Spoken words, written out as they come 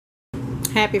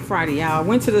Happy Friday, y'all. I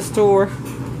went to the store.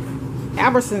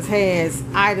 Albertsons has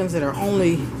items that are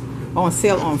only on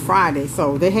sale on Friday.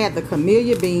 So they had the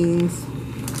camellia beans,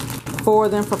 4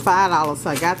 of them for $5. So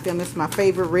I got them. It's my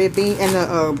favorite red bean. And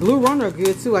the blue runner are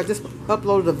good too. I just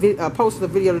uploaded posted a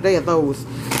video today of those.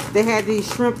 They had these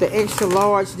shrimp, the extra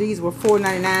large. These were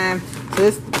 $4.99. So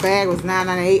this bag was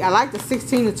 $9.98. I like the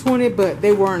 16 to 20, but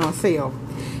they weren't on sale.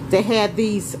 They had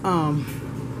these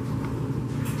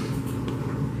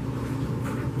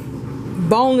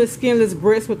boneless, skinless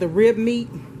breasts with the rib meat,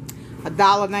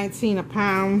 $1.19 a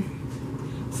pound.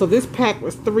 So this pack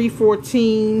was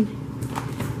 $3.14,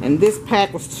 and this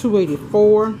pack was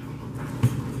 $2.84.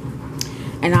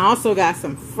 And I also got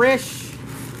some fresh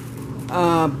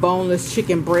boneless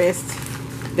chicken breasts.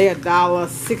 They're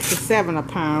 $1.67 a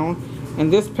pound,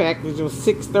 and this package was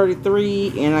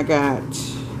 $6.33, and I got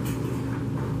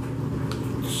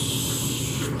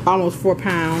almost 4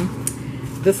 pounds.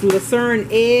 This Lucerne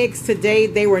eggs today,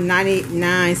 they were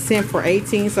 99 cents for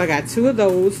 18, so I got 2 of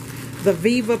those. The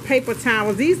Viva paper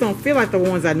towels, these don't feel like the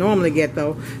ones I normally get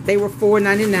though. They were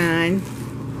 $4.99.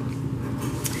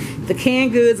 The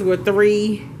canned goods were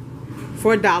 3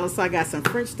 for $1, so I got some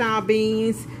French style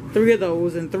beans, 3 of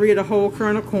those, and 3 of the whole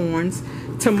kernel corns.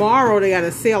 Tomorrow they got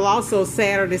a sale also,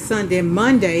 Saturday, Sunday, and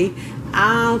Monday.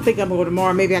 I don't think I'm going to go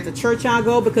tomorrow. Maybe after church I'll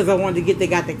go, because I wanted to get, they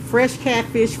got the fresh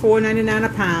catfish, $4.99 a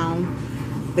pound.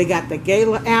 They got the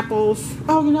Gala apples.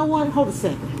 Oh, you know what? Hold a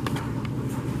second.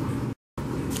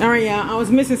 Alright, y'all. I was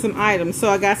missing some items. So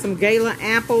I got some Gala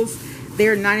apples.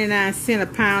 They're 99 cents a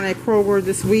pound at Kroger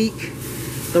this week.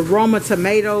 The Roma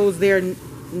tomatoes, they're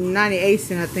 98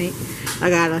 cents, I think. I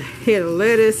got a head of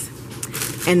lettuce.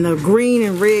 And the green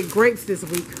and red grapes this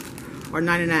week are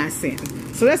 99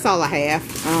 cents. So that's all I have.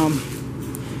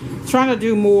 Trying to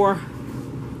do more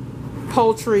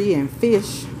poultry and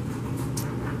fish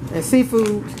and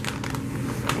seafood,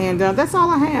 and that's all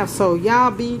I have. So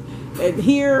y'all be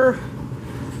here.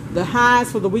 The highs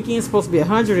for the weekend is supposed to be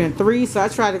 103, so I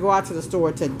tried to go out to the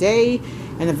store today,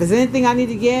 and if there's anything I need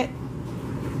to get,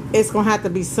 it's gonna have to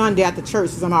be Sunday after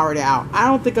church, since I'm already out. I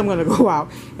don't think I'm gonna go out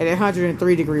at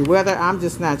 103 degree weather. I'm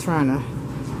just not trying to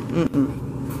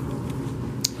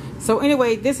So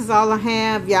anyway, this is all I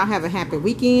have. Y'all have a happy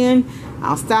weekend.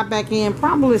 I'll stop back in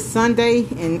probably Sunday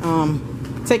and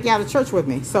take you out to church with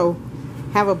me. So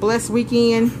have a blessed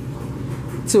weekend.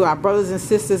 To our brothers and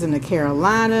sisters in the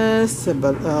Carolinas, to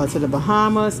the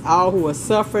Bahamas, all who are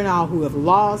suffering, all who have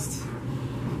lost.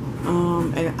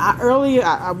 And earlier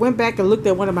I went back and looked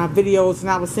at one of my videos, and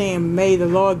I was saying, may the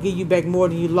Lord give you back more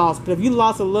than you lost. But if you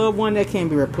lost a loved one, that can't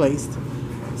be replaced.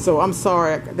 So I'm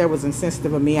sorry, that was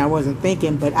insensitive of me. I wasn't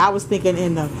thinking, but I was thinking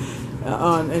in the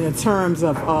terms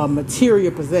of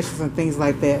material possessions and things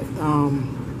like that.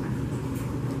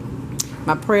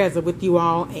 My prayers are with you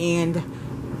all, and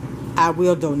I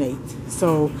will donate.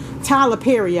 So Tyler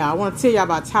Perry, y'all, I want to tell y'all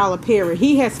about Tyler Perry.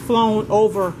 He has flown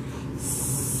over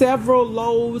several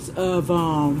loads of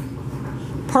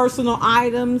personal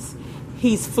items.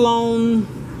 He's flown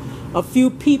a few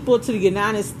people to the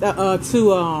United States,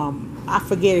 I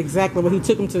forget exactly what he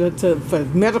took them for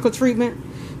medical treatment.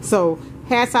 So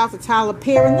hats off to Tyler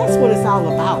Perry, and that's what it's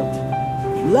all about.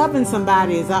 Loving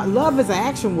somebody is love is an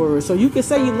action word. So you can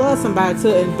say you love somebody,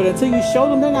 but until you show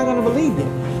them, they're not going to believe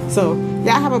it. So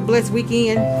y'all have a blessed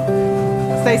weekend.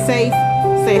 Stay safe,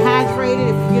 stay hydrated.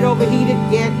 If you get overheated,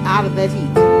 get out of that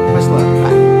heat. Much love.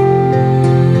 Bye.